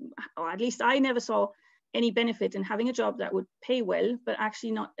or at least I never saw any benefit in having a job that would pay well, but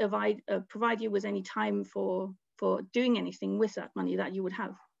actually not provide you with any time for doing anything with that money that you would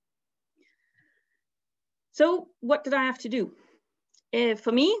have. So what did I have to do?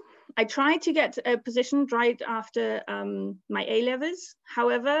 For me, I tried to get a position right after my A-levels.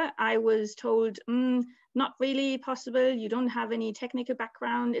 However, I was told, not really possible, you don't have any technical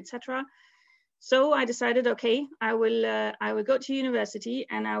background, etc. So I decided, okay, I will go to university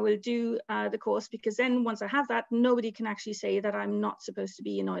and I will do the course, because then once I have that, nobody can actually say that I'm not supposed to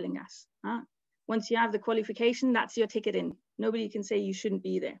be in oil and gas. Once you have the qualification, that's your ticket in. Nobody can say you shouldn't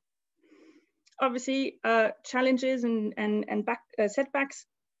be there. Obviously, challenges and setbacks.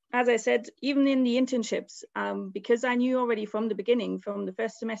 As I said, even in the internships, because I knew already from the beginning, from the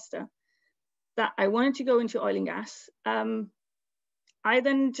first semester, that I wanted to go into oil and gas, I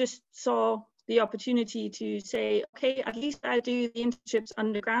then just saw the opportunity to say, okay, at least I'll do the internships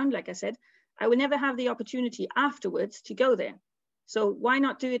underground. Like I said, I will never have the opportunity afterwards to go there. So why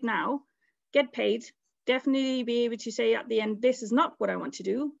not do it now, get paid, definitely be able to say at the end, this is not what I want to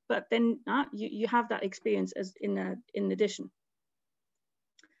do, but then you have that experience as in addition.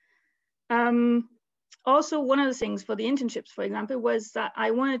 Also, one of the things for the internships, for example, was that I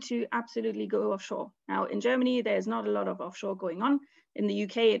wanted to absolutely go offshore. Now, in Germany, there's not a lot of offshore going on. In the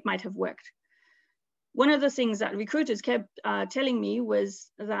UK, it might have worked. One of the things that recruiters kept telling me was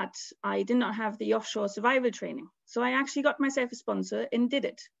that I did not have the offshore survival training. So I actually got myself a sponsor and did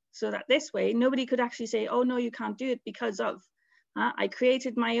it. So that this way, nobody could actually say, oh, no, you can't do it because of. I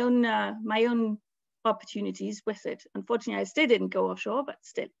created my own opportunities with it. Unfortunately, I still didn't go offshore, but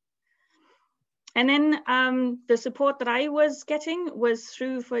still. And then the support that I was getting was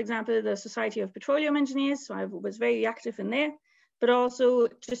through, for example, the Society of Petroleum Engineers. So I was very active in there, but also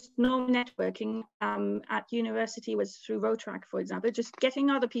just normal networking at university was through Rotrack, for example, just getting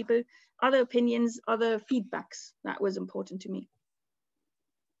other people, other opinions, other feedbacks. That was important to me.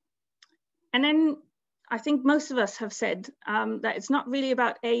 And then I think most of us have said that it's not really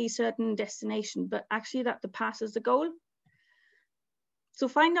about a certain destination, but actually that the path is the goal. So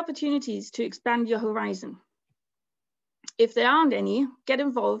find opportunities to expand your horizon. If there aren't any, get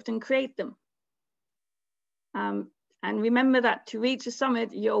involved and create them. And remember that to reach a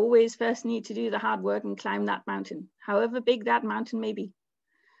summit, you always first need to do the hard work and climb that mountain, however big that mountain may be.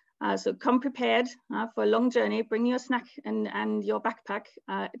 So come prepared for a long journey, bring your snack and your backpack.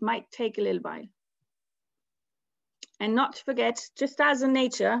 It might take a little while. And not to forget, just as in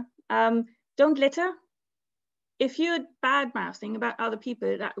nature, don't litter. If you're bad-mouthing about other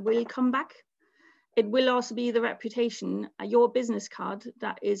people, that will come back. It will also be the reputation, your business card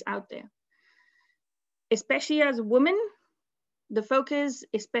that is out there. Especially as a woman, the focus,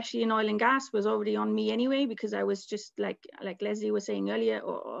 especially in oil and gas, was already on me anyway, because I was just like Leslie was saying earlier,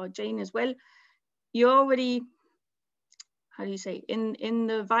 or Jane as well, you're already, how do you say, in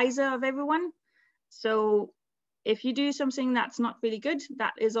the visor of everyone. So if you do something that's not really good,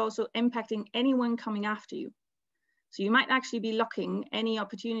 that is also impacting anyone coming after you. So you might actually be locking any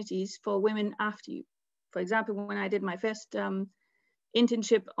opportunities for women after you. For example, when I did my first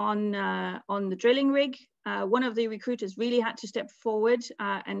internship on the drilling rig, one of the recruiters really had to step forward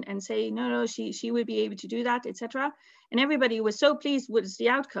and say, no, she will be able to do that, etc. And everybody was so pleased with the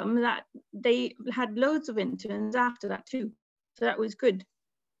outcome that they had loads of interns after that too. So that was good.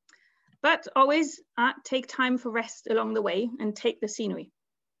 But always take time for rest along the way and take the scenery.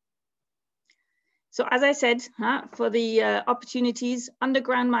 So as I said, for the opportunities,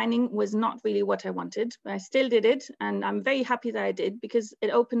 underground mining was not really what I wanted, but I still did it. And I'm very happy that I did, because it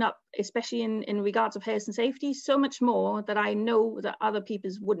opened up, especially in regards of health and safety, so much more that I know that other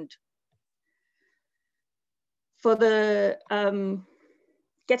people's wouldn't. For the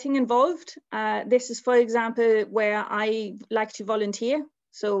getting involved, this is, for example, where I like to volunteer.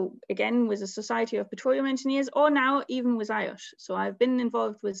 So again, with the Society of Petroleum Engineers, or now even with IOSH. So I've been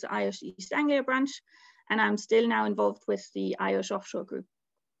involved with the IOSH East Anglia branch, and I'm still now involved with the IOSH offshore group.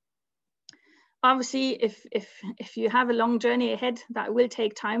 Obviously, if you have a long journey ahead, that will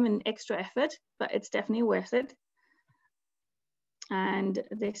take time and extra effort, but it's definitely worth it. And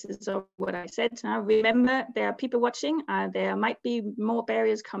this is what I said. Now, remember, there are people watching. There might be more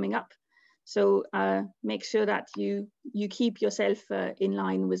barriers coming up. So make sure that you keep yourself in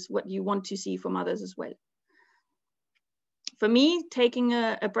line with what you want to see from others as well. For me, taking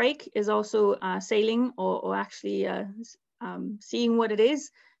a break is also sailing, or actually seeing what it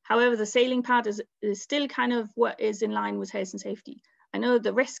is. However, the sailing part is still kind of what is in line with health and safety. I know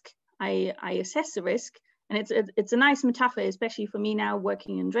the risk, I assess the risk, and it's a nice metaphor, especially for me now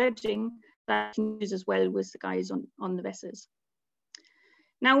working in dredging, that I can use as well with the guys on the vessels.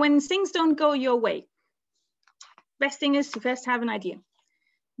 Now, when things don't go your way, best thing is to first have an idea.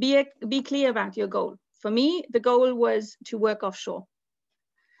 Be clear about your goal. For me, the goal was to work offshore.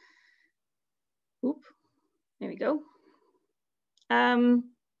 Oop, there we go.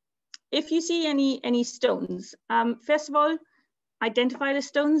 If you see any stones, first of all, identify the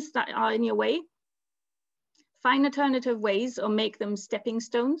stones that are in your way. Find alternative ways or make them stepping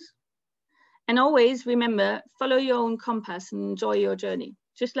stones. And always remember, follow your own compass and enjoy your journey.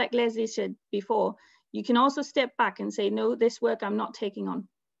 Just like Leslie said before, you can also step back and say, no, this work I'm not taking on.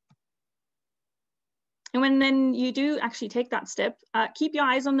 And when then you do actually take that step, keep your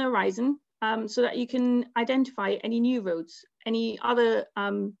eyes on the horizon so that you can identify any new roads, any other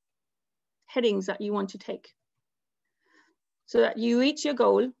headings that you want to take. So that you reach your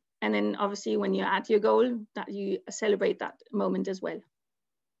goal, and then obviously when you're at your goal, that you celebrate that moment as well.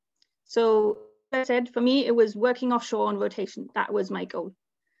 So as I said, for me, it was working offshore on rotation. That was my goal.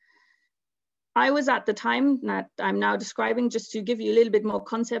 I was at the time that I'm now describing, just to give you a little bit more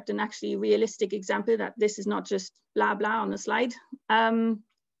concept and actually realistic example that this is not just blah, blah on a slide.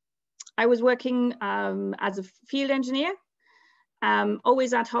 I was working as a field engineer,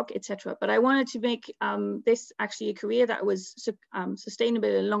 always ad hoc, etc. But I wanted to make this actually a career that was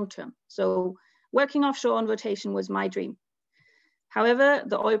sustainable and long-term. So working offshore on rotation was my dream. However,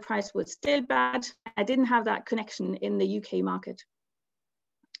 the oil price was still bad. I didn't have that connection in the UK market.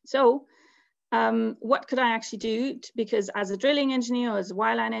 So what could I actually do? Because as a drilling engineer or as a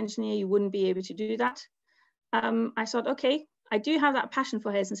wireline engineer, you wouldn't be able to do that. I thought, okay, I do have that passion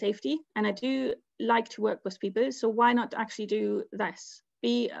for health and safety, and I do like to work with people. So why not actually do this?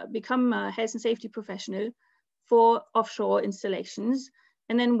 Become a health and safety professional for offshore installations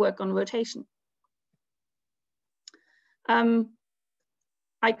and then work on rotation.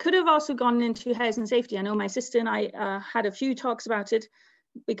 I could have also gone into health and safety. I know my sister and I had a few talks about it,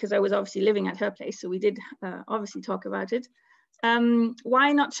 because I was obviously living at her place. So we did obviously talk about it.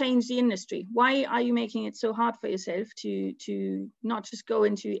 Why not change the industry? Why are you making it so hard for yourself to not just go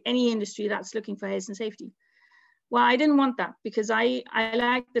into any industry that's looking for health and safety? Well, I didn't want that, because I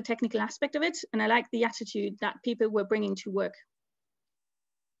like the technical aspect of it, and I like the attitude that people were bringing to work.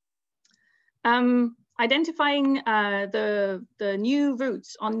 Identifying the new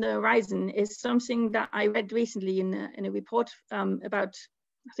routes on the horizon is something that I read recently in a report about,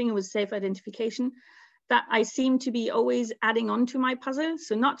 I think it was safe identification, that I seem to be always adding on to my puzzle.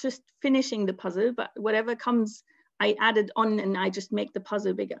 So not just finishing the puzzle, but whatever comes, I add it on and I just make the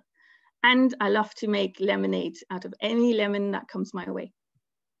puzzle bigger. And I love to make lemonade out of any lemon that comes my way.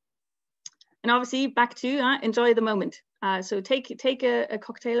 And obviously back to enjoy the moment. So take a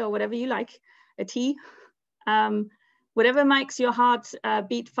cocktail or whatever you like, a tea, whatever makes your heart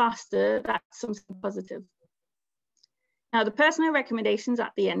beat faster, that's something positive. Now, the personal recommendations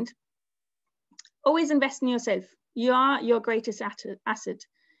at the end: always invest in yourself. You are your greatest asset.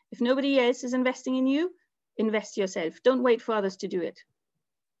 If nobody else is investing in you, invest yourself. Don't wait for others to do it.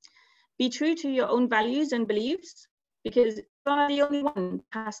 Be true to your own values and beliefs, because you are the only one who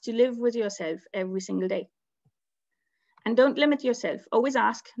has to live with yourself every single day. And don't limit yourself. Always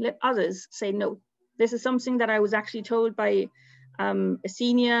ask, let others say no. This is something that I was actually told by a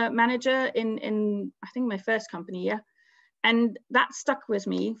senior manager in I think my first company, yeah. And that stuck with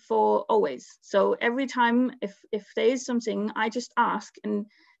me for always. So every time if there is something, I just ask and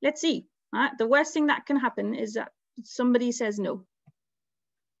let's see. The worst thing that can happen is that somebody says no.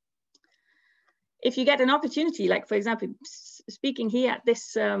 if you get an opportunity, like for example, speaking here at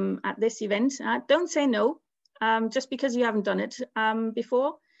this event, don't say no just because you haven't done it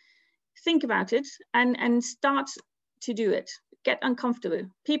before. Think about it and start to do it. Get uncomfortable.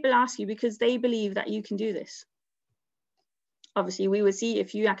 People ask you because they believe that you can do this. Obviously, we will see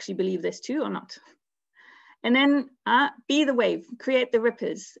if you actually believe this too or not. And then be the wave, create the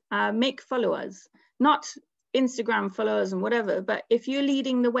ripples, make followers, not Instagram followers and whatever, but if you're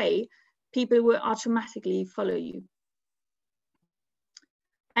leading the way, people will automatically follow you.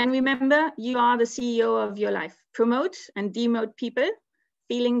 And remember, you are the CEO of your life. Promote and demote people,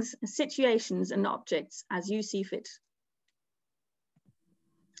 feelings, situations, and objects as you see fit.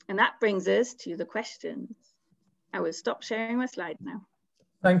 And that brings us to the questions. I will stop sharing my slide now.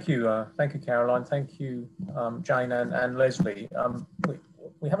 Thank you, Caroline. Thank you, Jane and Leslie.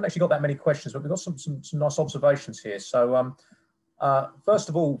 We haven't actually got that many questions, but we've got some nice observations here. So first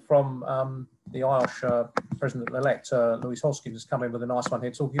of all, from the IOSH President-elect, Louise Hoskins, has come in with a nice one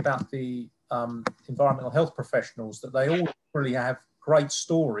here, talking about the environmental health professionals, that they all really have great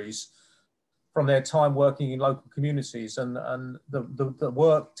stories from their time working in local communities, and the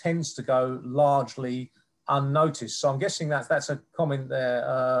work tends to go largely unnoticed. So I'm guessing that's a comment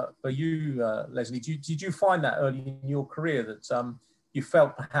there for you, Leslie. Did you find that early in your career that you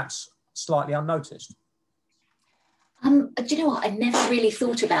felt perhaps slightly unnoticed? Do you know what? I never really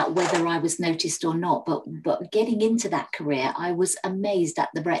thought about whether I was noticed or not, but getting into that career, I was amazed at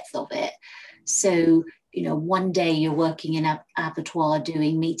the breadth of it. So, you know, one day you're working in an abattoir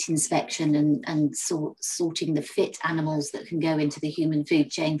doing meat inspection and sorting the fit animals that can go into the human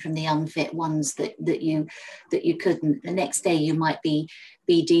food chain from the unfit ones that you couldn't. The next day you might be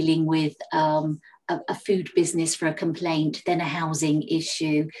dealing with a food business for a complaint, then a housing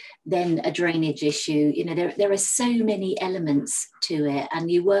issue, then a drainage issue. You know, there are so many elements to it, and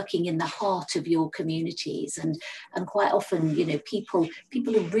you're working in the heart of your communities, and quite often, you know, people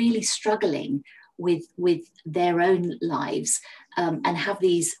are really struggling with their own lives and have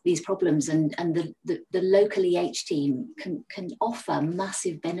these problems, and the local EH team can offer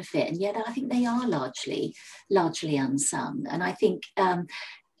massive benefit, and yet I think they are largely unsung. And I think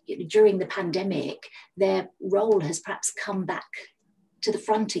during the pandemic, their role has perhaps come back to the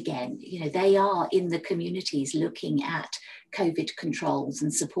front again. You know, they are in the communities looking at COVID controls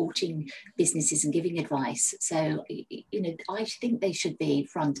and supporting businesses and giving advice. So, you know, I think they should be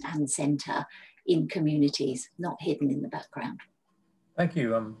front and centre in communities, not hidden in the background. Thank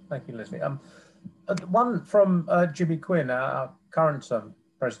you, Leslie. One from Jimmy Quinn, our current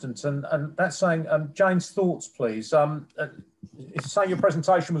president, and that's saying, Jane's thoughts, please. It's saying your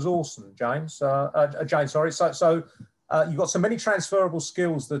presentation was awesome, Jane. Sorry. So you've got so many transferable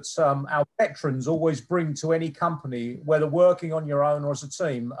skills that our veterans always bring to any company, whether working on your own or as a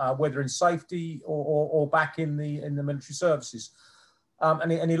team, whether in safety or back in the military services.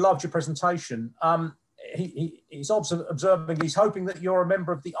 And he loved your presentation. He's observing, he's hoping that you're a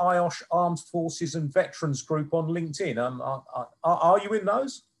member of the IOSH Armed Forces and Veterans group on LinkedIn. Are you in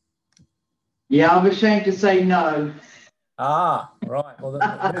those? Yeah, I'm ashamed to say no. Ah, right. Well,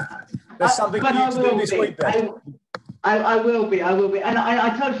 there's something for you to do this week then. I will be. And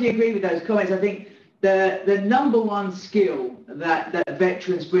I totally agree with those comments. I think the #1 skill that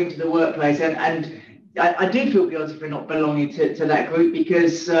veterans bring to the workplace, and I do feel guilty for not belonging to that group,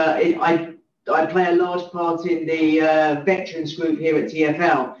 because I play a large part in the veterans group here at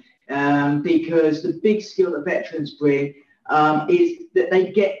TfL, because the big skill that veterans bring is that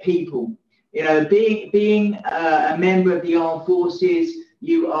they get people. You know, being a member of the armed forces,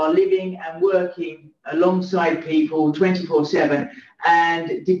 you are living and working alongside people 24/7,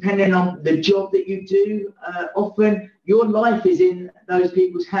 and depending on the job that you do, often your life is in those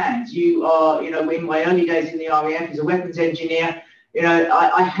people's hands. You are, you know, in my early days in the RAF as a weapons engineer, you know,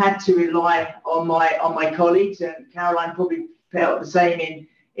 I had to rely on my colleagues, and Caroline probably felt the same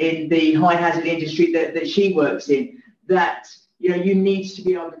in the high hazard industry that she works in, that, you know, you need to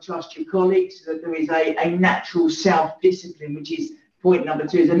be able to trust your colleagues, that there is a natural self-discipline, which is point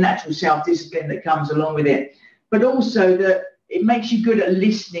 #2, is a natural self-discipline that comes along with it. But also that it makes you good at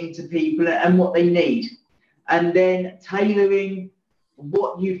listening to people and what they need, and then tailoring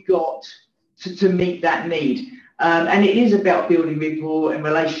what you've got to meet that need. And it is about building rapport and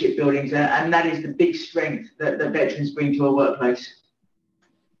relationship buildings, and that is the big strength that veterans bring to our workplace.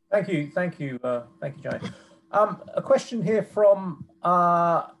 Thank you, Jane. A question here from,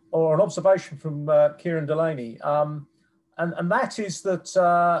 or an observation from Kieran Delaney, and that is that,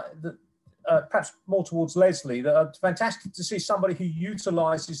 perhaps more towards Leslie, that it's fantastic to see somebody who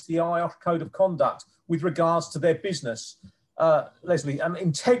utilises the IOSH Code of Conduct with regards to their business. Leslie,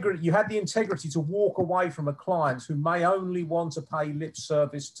 integrity. You had the integrity to walk away from a client who may only want to pay lip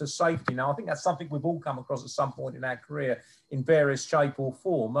service to safety. Now, I think that's something we've all come across at some point in our career in various shape or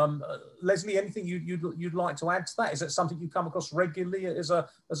form. Leslie, anything you'd like to add to that? Is that something you come across regularly as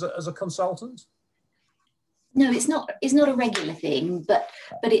a consultant? No, it's not a regular thing, but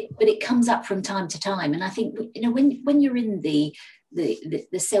it comes up from time to time. And I think, you know, when you're in the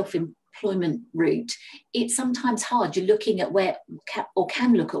self-employment route, it's sometimes hard. You're looking at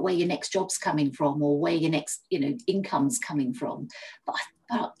can look at where your next job's coming from, or where your next, you know, income's coming from. But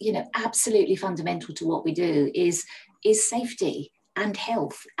you know, absolutely fundamental to what we do is safety and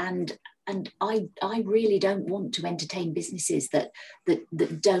health, and I really don't want to entertain businesses that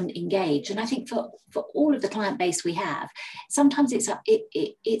don't engage. And I think for all of the client base we have, sometimes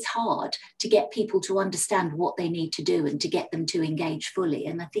it's hard to get people to understand what they need to do and to get them to engage fully.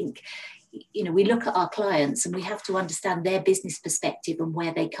 And I think, you know, we look at our clients and we have to understand their business perspective and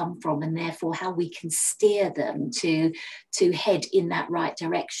where they come from, and therefore how we can steer them to head in that right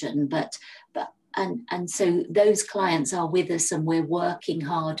direction. And so those clients are with us, and we're working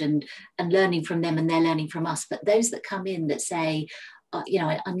hard and learning from them, and they're learning from us. But those that come in that say, you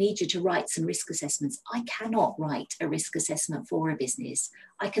know, I need you to write some risk assessments. I cannot write a risk assessment for a business.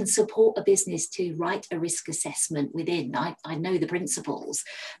 I can support a business to write a risk assessment within. I know the principles,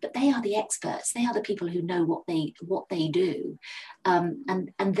 but they are the experts. They are the people who know what they do.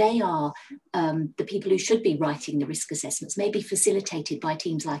 And they are the people who should be writing the risk assessments, maybe facilitated by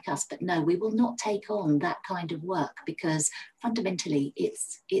teams like us. But no, we will not take on that kind of work, because fundamentally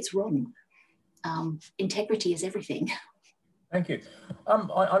it's wrong. Integrity is everything. Thank you.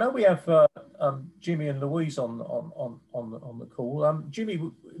 I know we have Jimmy and Louise on the call. Jimmy,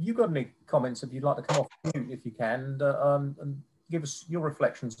 have you got any comments that you'd like to come off mute if you can, and give us your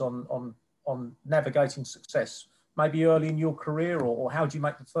reflections on navigating success, maybe early in your career, or how do you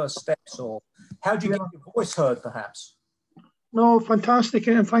make the first steps, or how do you get your voice heard, perhaps? No, fantastic,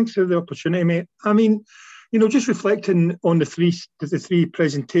 and thanks for the opportunity, mate. I mean, you know, just reflecting on the three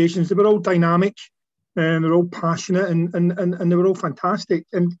presentations, they were all dynamic. They're all passionate, and they were all fantastic.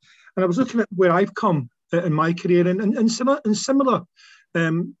 And I was looking at where I've come in my career, and similar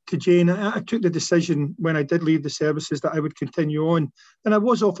to Jane, I took the decision when I did leave the services that I would continue on, and I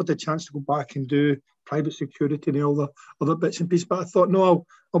was offered the chance to go back and do private security and all the other bits and pieces. But I thought, no,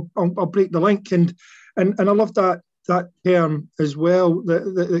 I'll break the link, and I love that term as well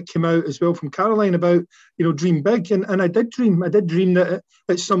that came out as well from Caroline about, you know, dream big, and I did dream that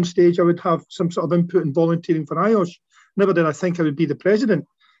at some stage I would have some sort of input in volunteering for IOSH. Never did I think I would be the president,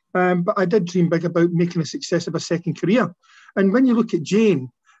 but I did dream big about making a success of a second career. And when you look at Jane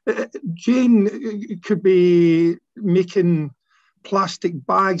could be making plastic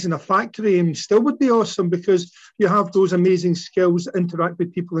bags in a factory and still would be awesome, because you have those amazing skills to interact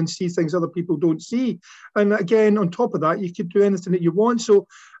with people and see things other people don't see. And again, on top of that, you could do anything that you want. So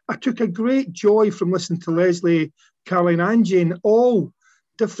I took a great joy from listening to Leslie, Caroline and Jane, all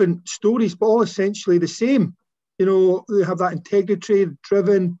different stories, but all essentially the same. You know, they have that integrity,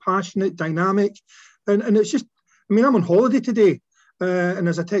 driven, passionate, dynamic. And it's just, I mean, I'm on holiday today. And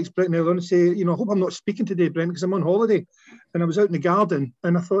as I text Brent earlier on and say, you know, I hope I'm not speaking today, Brent, because I'm on holiday. And I was out in the garden,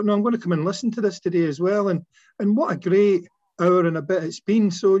 and I thought, no, I'm going to come and listen to this today as well. And what a great hour and a bit it's been.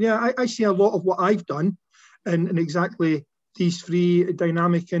 So, yeah, I see a lot of what I've done in exactly these three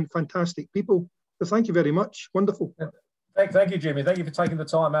dynamic and fantastic people. So thank you very much. Wonderful. Thank you, Jimmy. Thank you for taking the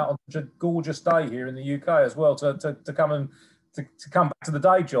time out on such a gorgeous day here in the UK as well to come back to the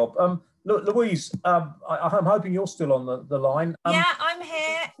day job. Look, Louise, I'm hoping you're still on the line. Yeah, I'm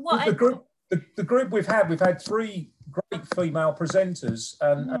here. The group we've had three great female presenters,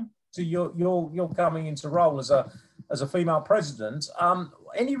 and so you're coming into role as a female president.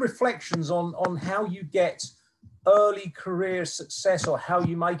 Any reflections on how you get early career success, or how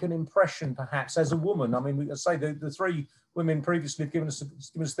you make an impression, perhaps as a woman? I mean, we say the three women previously have given us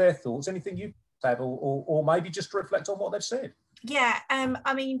their thoughts. Anything you have, or maybe just reflect on what they've said? Yeah,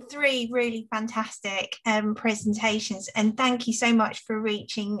 I mean, three really fantastic presentations, and thank you so much for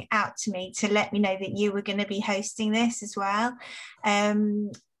reaching out to me to let me know that you were going to be hosting this as well.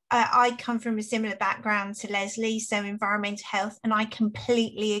 I come from a similar background to Leslie, so environmental health, and I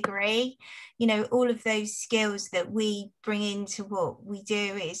completely agree. You know, all of those skills that we bring into what we do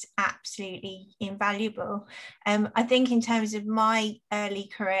is absolutely invaluable. I think in terms of my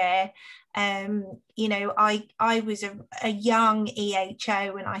early career, You know, I was a young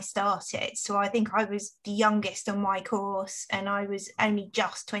EHO when I started, so I think I was the youngest on my course, and I was only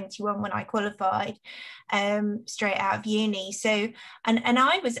just 21 when I qualified, straight out of uni. So, and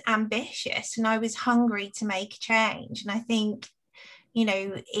I was ambitious and I was hungry to make change. And I think, you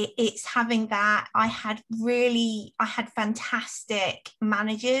know, it's having that. I had fantastic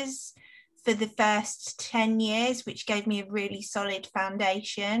managers for the first 10 years, which gave me a really solid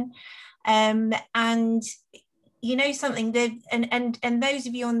foundation. And you know something, that and those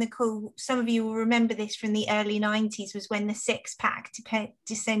of you on the call, some of you will remember this from the early 90s, was when the six-pack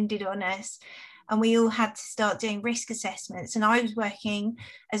descended on us, and we all had to start doing risk assessments. And I was working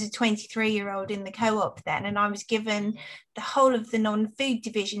as a 23-year-old in the co-op then, and I was given the whole of the non-food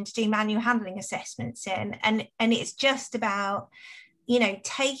division to do manual handling assessments in. And it's just about, you know,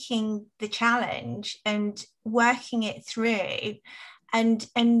 taking the challenge and working it through, and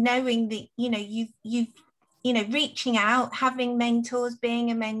knowing that, you know, you've you know, reaching out, having mentors, being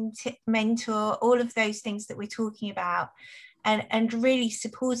a mentor, all of those things that we're talking about, and really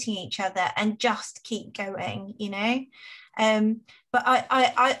supporting each other, and just keep going, you know. But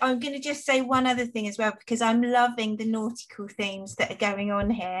I'm going to just say one other thing as well, because I'm loving the nautical themes that are going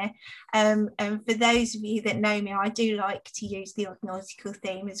on here. And for those of you that know me, I do like to use the nautical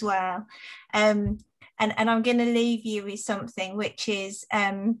theme as well. And I'm going to leave you with something which is,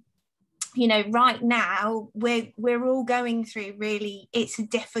 you know, right now we're all going through, really, it's a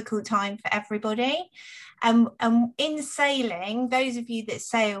difficult time for everybody. In sailing, those of you that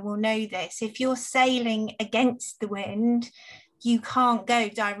sail will know this. If you're sailing against the wind, you can't go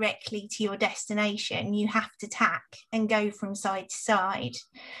directly to your destination. You have to tack and go from side to side,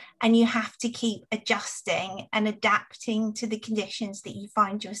 and you have to keep adjusting and adapting to the conditions that you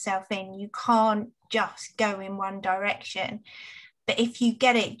find yourself in. You can't just go in one direction. But if you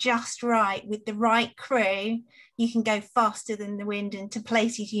get it just right with the right crew, you can go faster than the wind and to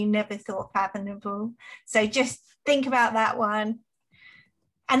places you never thought fathomable. So just think about that one.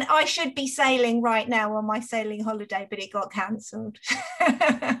 And I should be sailing right now on my sailing holiday, but it got cancelled.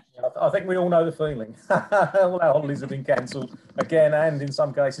 I think we all know the feeling. All our holidays have been cancelled again, and in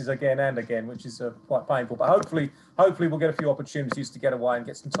some cases again and again, which is quite painful. But hopefully we'll get a few opportunities to get away and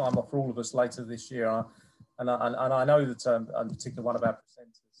get some time off for all of us later this year. And I know that in particular one of our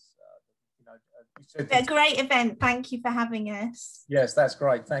presenters, you know, you said a great event. Thank you for having us. Yes, that's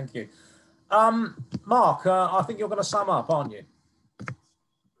great. Thank you. Mark, I think you're going to sum up, aren't you?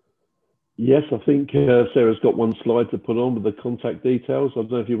 Yes, I think Sarah's got one slide to put on with the contact details. I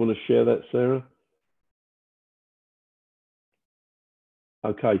don't know if you want to share that, Sarah.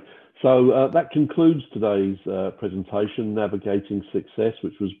 Okay, so that concludes today's presentation, Navigating Success,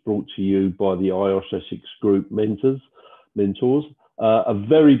 which was brought to you by the IOSH Essex Group mentors. A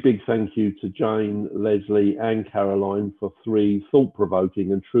very big thank you to Jane, Leslie and Caroline for 3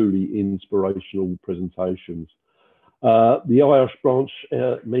 thought-provoking and truly inspirational presentations. The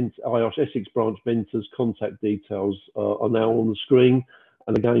IOSH Essex branch mentors contact details are now on the screen.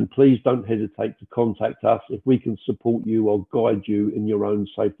 And again, please don't hesitate to contact us if we can support you or guide you in your own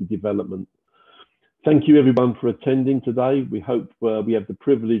safety development. Thank you everyone for attending today. We hope we have the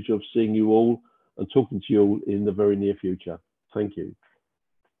privilege of seeing you all and talking to you all in the very near future. Thank you.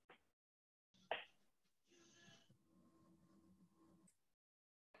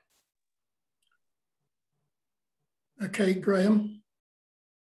 Okay, Graham.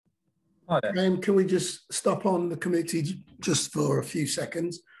 Hi there. Graham, can we just stop on the committee just for a few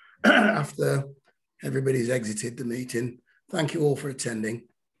seconds after everybody's exited the meeting? Thank you all for attending.